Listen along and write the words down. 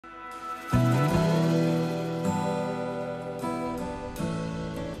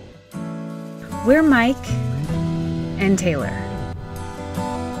We're Mike and Taylor.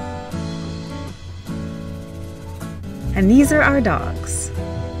 And these are our dogs,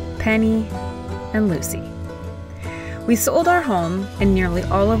 Penny and Lucy. We sold our home and nearly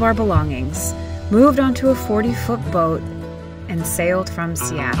all of our belongings, moved onto a 40-foot boat, and sailed from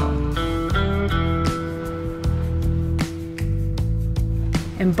Seattle.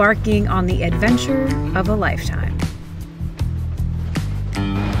 Embarking on the adventure of a lifetime.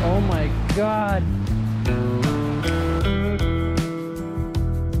 Oh my God.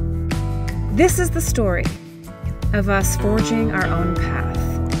 This is the story of us forging our own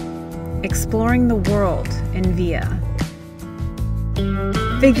path, exploring the world in Via,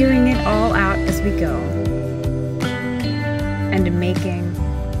 figuring it all out as we go, and making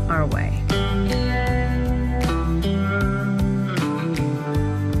our way.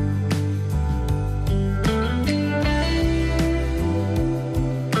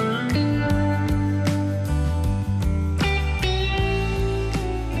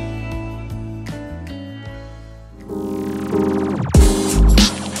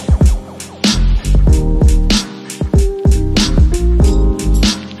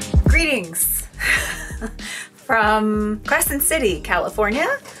 From Crescent City, California,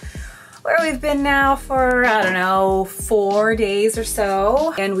 where we've been now for, I don't know, 4 days or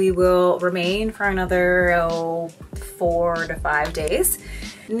so, and we will remain for another 4 to 5 days.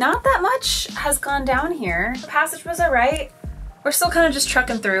 Not that much has gone down here. The passage was all right. We're still kind of just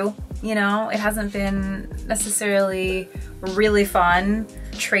trucking through, you know. It hasn't been necessarily really fun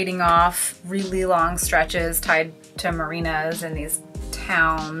trading off really long stretches tied to marinas and these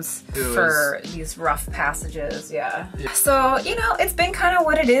towns for these rough passages. Yeah. So, you know, it's been kind of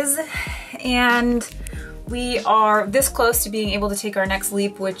what it is, and we are this close to being able to take our next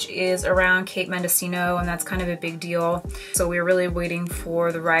leap, which is around Cape Mendocino, and that's kind of a big deal. So we're really waiting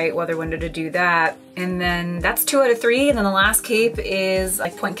for the right weather window to do that. And then that's 2 out of 3, and then the last cape is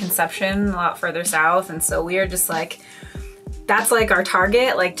like Point Conception, a lot further south, and so we are just like, that's like our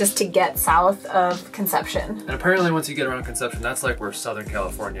target, like just to get south of Conception. And apparently once you get around Conception, that's like where Southern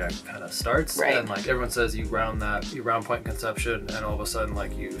California kind of starts. Right. And like everyone says you round Point Conception, and all of a sudden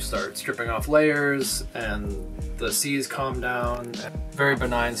like you start stripping off layers and the seas calm down. Very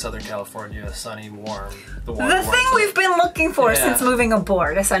benign Southern California, sunny, warm. The thing we've been looking for since moving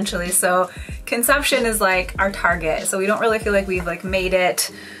aboard, essentially. So Conception is like our target. So we don't really feel like we've like made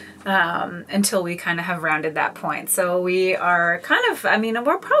it until we kind of have rounded that point. So we are kind of, I mean,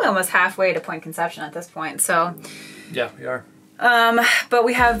 we're probably almost halfway to Point Conception at this point. So yeah, we are. But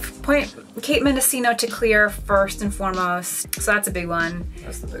we have Cape Mendocino to clear first and foremost. So that's a big one.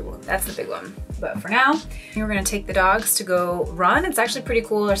 That's the big one. That's the big one. But for now, we're gonna take the dogs to go run. It's actually pretty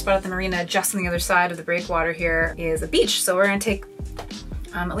cool. Our spot at the marina just on the other side of the breakwater here is a beach. So we're gonna take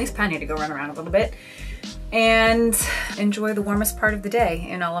at least Penny to go run around a little bit and enjoy the warmest part of the day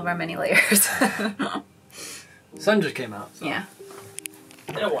in all of our many layers. Sun just came out, so yeah.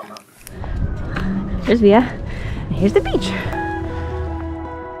 It'll warm up. Here's Via, and here's the beach.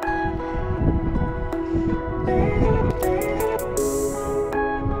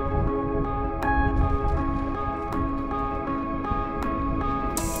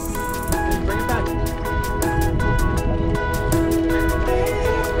 Bring it back.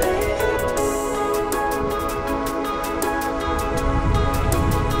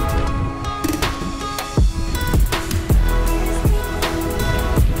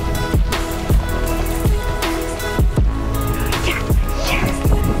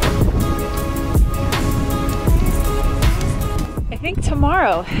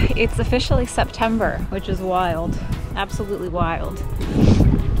 Tomorrow, it's officially September, which is wild, absolutely wild.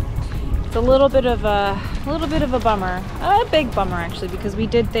 It's a little bit of a bummer, a big bummer actually, because we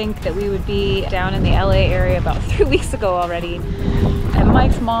did think that we would be down in the LA area about 3 weeks ago already. And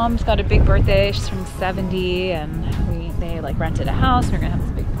Mike's mom's got a big birthday. She's from 70, and they like rented a house. And we're gonna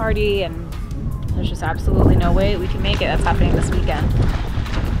have this big party, and there's just absolutely no way we can make it. That's happening this weekend.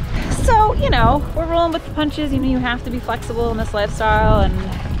 So, you know, we're rolling with the punches. You know, you have to be flexible in this lifestyle,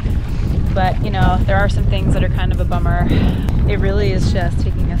 but you know, there are some things that are kind of a bummer. It really is just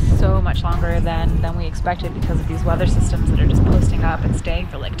taking us so much longer than we expected because of these weather systems that are just posting up and staying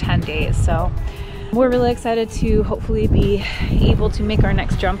for like 10 days. So we're really excited to hopefully be able to make our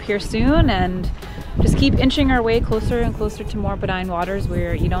next jump here soon and just keep inching our way closer and closer to more benign waters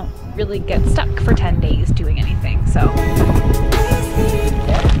where you don't really get stuck for 10 days doing anything. So.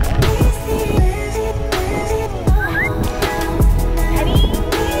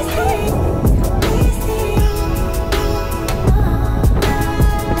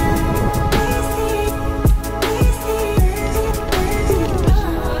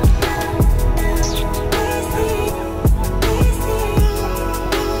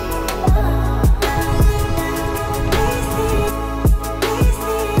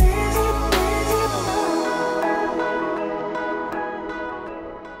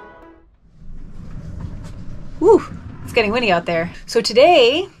 It's getting windy out there. So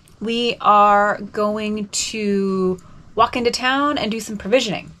today we are going to walk into town and do some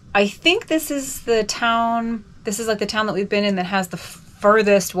provisioning. I think this is the town, like the town that we've been in that has the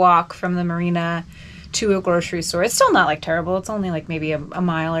furthest walk from the marina to a grocery store. It's still not like terrible. It's only like maybe a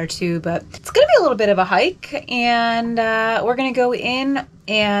mile or two, but it's gonna be a little bit of a hike, and we're gonna go in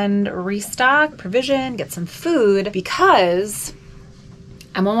and restock, provision, get some food, because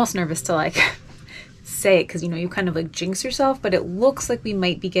I'm almost nervous to like say it, because you know, you kind of like jinx yourself, but it looks like we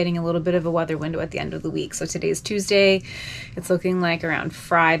might be getting a little bit of a weather window at the end of the week. So today's Tuesday. It's looking like around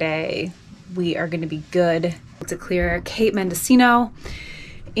Friday we are going to be good to clear Cape Mendocino.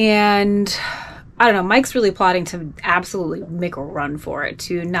 And I don't know, Mike's really plotting to absolutely make a run for it,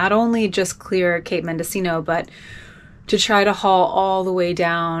 to not only just clear Cape Mendocino, but to try to haul all the way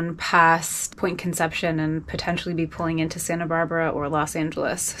down past Point Conception and potentially be pulling into Santa Barbara or Los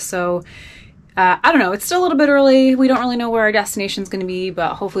Angeles. So I don't know, it's still a little bit early. We don't really know where our destination is going to be,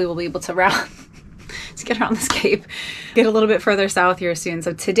 but hopefully we'll be able to get around this Cape, get a little bit further south here soon.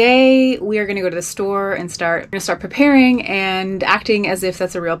 So today we are going to go to the store and start preparing and acting as if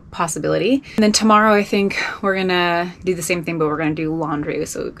that's a real possibility. And then tomorrow I think we're going to do the same thing, but we're going to do laundry.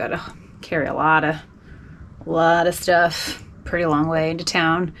 So we've got to carry a lot of stuff pretty long way into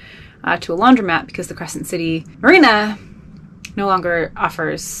town to a laundromat, because the Crescent City Marina no longer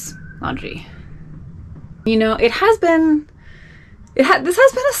offers laundry. You know, this has been a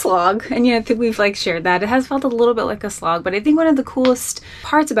slog, and you know, I think we've like shared that. It has felt a little bit like a slog, but I think one of the coolest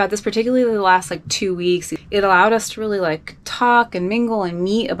parts about this, particularly the last like 2 weeks, it allowed us to really like talk and mingle and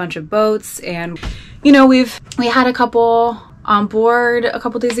meet a bunch of boats. And you know, we had a couple on board a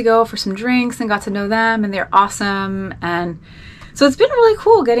couple days ago for some drinks and got to know them, and they're awesome. And so it's been really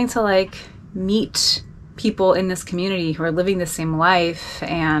cool getting to like meet people in this community who are living the same life.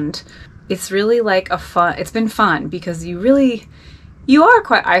 And it's really like it's been fun, because you are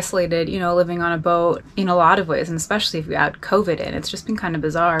quite isolated, you know, living on a boat in a lot of ways, and especially if you add COVID in. It's just been kind of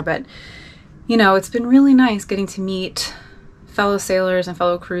bizarre, but you know, it's been really nice getting to meet fellow sailors and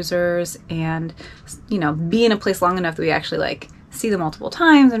fellow cruisers, and you know, be in a place long enough that we actually like see them multiple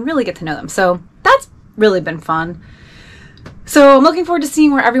times and really get to know them. So that's really been fun. So I'm looking forward to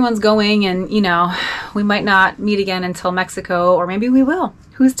seeing where everyone's going, and you know, we might not meet again until Mexico, or maybe we will.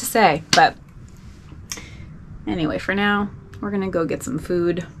 Who's to say? But anyway, for now, we're gonna go get some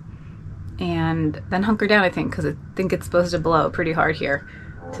food and then hunker down, I think, because I think it's supposed to blow pretty hard here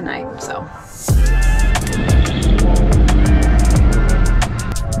tonight. So.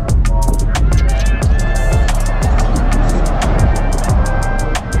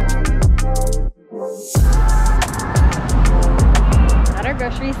 Got our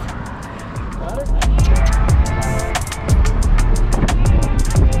groceries.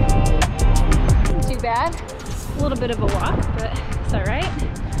 Bad. A little bit of a walk, but it's all right.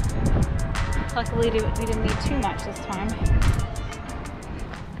 Luckily, we didn't need too much this time.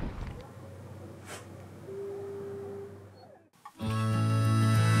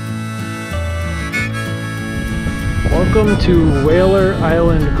 Welcome to Whaler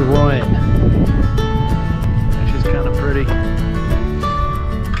Island Groin, which is kind of pretty.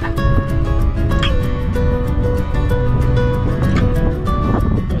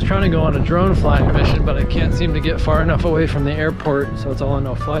 Trying to go on a drone flying mission, but I can't seem to get far enough away from the airport, so it's all a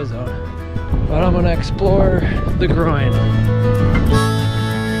no-fly zone. But I'm gonna explore the groin.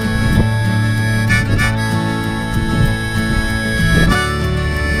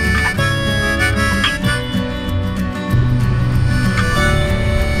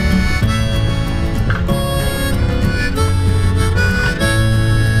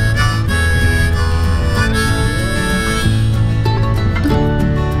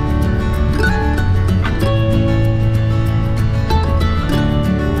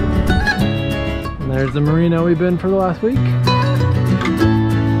 There's the marina we've been for the last week.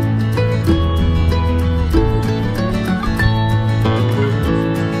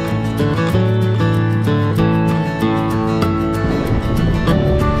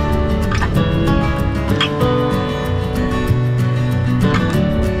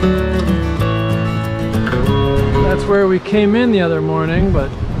 That's where we came in the other morning,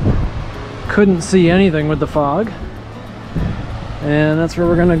 but couldn't see anything with the fog. And that's where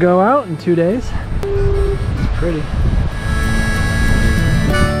we're gonna go out in 2 days. It's pretty.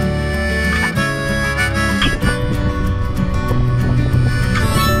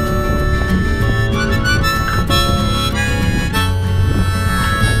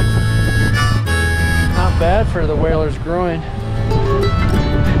 Not bad for the whaler's groin.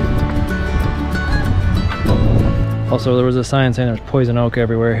 Also, there was a sign saying there's poison oak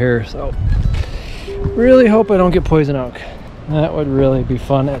everywhere here, so Really hope I don't get poison oak. That would really be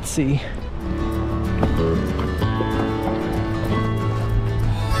fun at sea.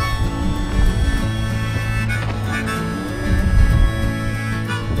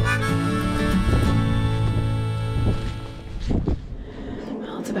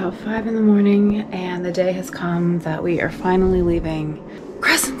 It's about 5 in the morning and the day has come that we are finally leaving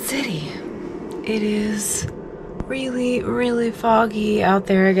Crescent City. It is really, really foggy out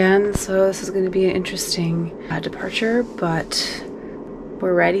there again, so this is going to be an interesting departure, but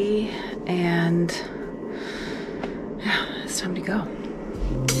we're ready and yeah, it's time to go.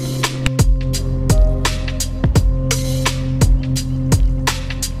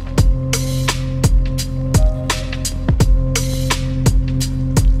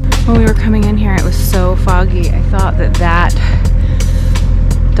 When we were coming in here, it was so foggy. I thought that that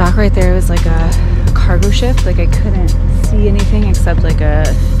dock right there was like a cargo ship. Like I couldn't see anything except like a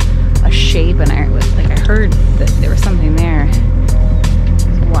shape, and I heard that there was something there. It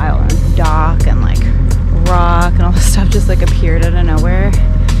was wild, and dock and like rock and all this stuff just like appeared out of nowhere.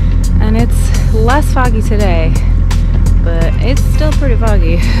 And it's less foggy today, but it's still pretty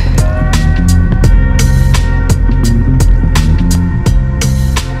foggy.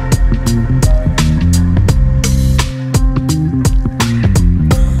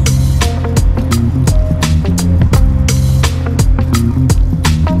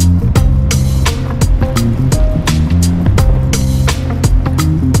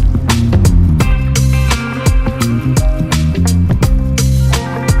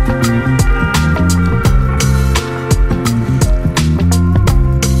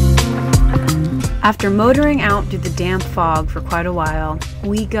 After motoring out through the damp fog for quite a while,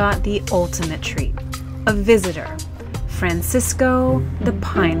 we got the ultimate treat. A visitor, Francisco the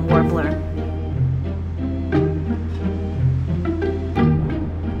pine warbler.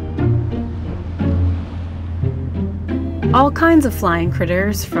 All kinds of flying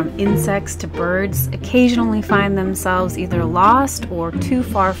critters, from insects to birds, occasionally find themselves either lost or too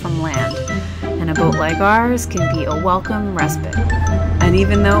far from land, and a boat like ours can be a welcome respite. And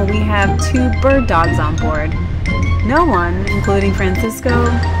even though we have 2 bird dogs on board, no one, including Francisco,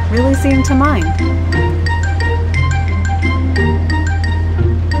 really seemed to mind.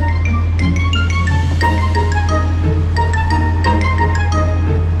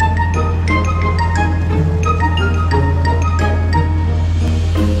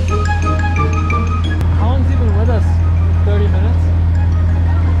 How long's he been with us? 30 minutes?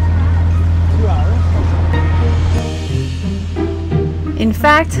 2 hours? In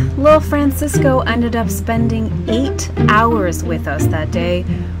fact, Lil Francisco ended up spending 8 hours with us that day,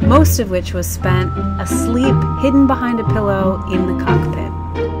 most of which was spent asleep, hidden behind a pillow in the cockpit.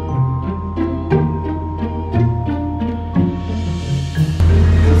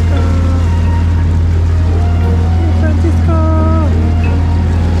 Francisco!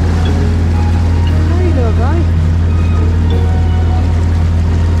 How you doing, guy?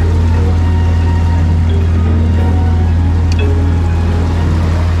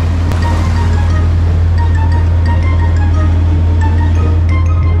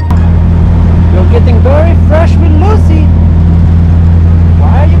 Getting very fresh with Lucy.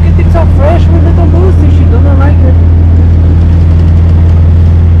 Why are you getting so fresh with little Lucy? She doesn't like it.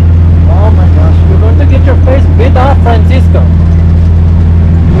 Oh my gosh, you're going to get your face bit off, Francisco.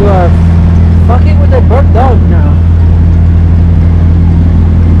 You are fucking with a bird dog now.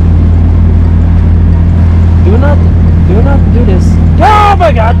 Do not do this. Oh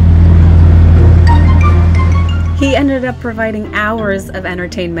my god! He ended up providing hours of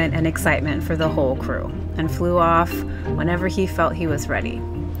entertainment and excitement for the whole crew and flew off whenever he felt he was ready.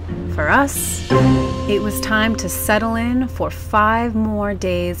 For us, it was time to settle in for 5 more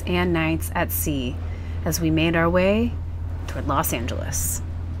days and nights at sea as we made our way toward Los Angeles.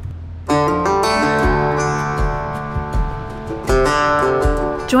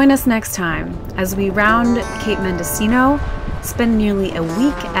 Join us next time as we round Cape Mendocino, spend nearly a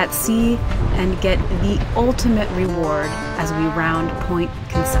week at sea, and get the ultimate reward as we round Point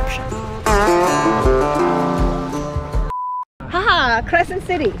Conception. Haha, Crescent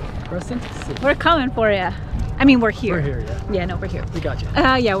City. Crescent City. We're coming for you. I mean, we're here. We're here, yeah. Yeah, no, we're here. We got you.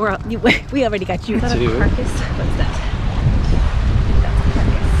 Yeah, we already got you. Is that a carcass? What's that? That's a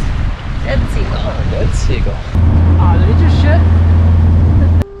carcass. Dead seagull. Dead seagull. Ah, did he just shit?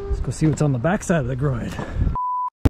 Let's go see what's on the backside of the groin.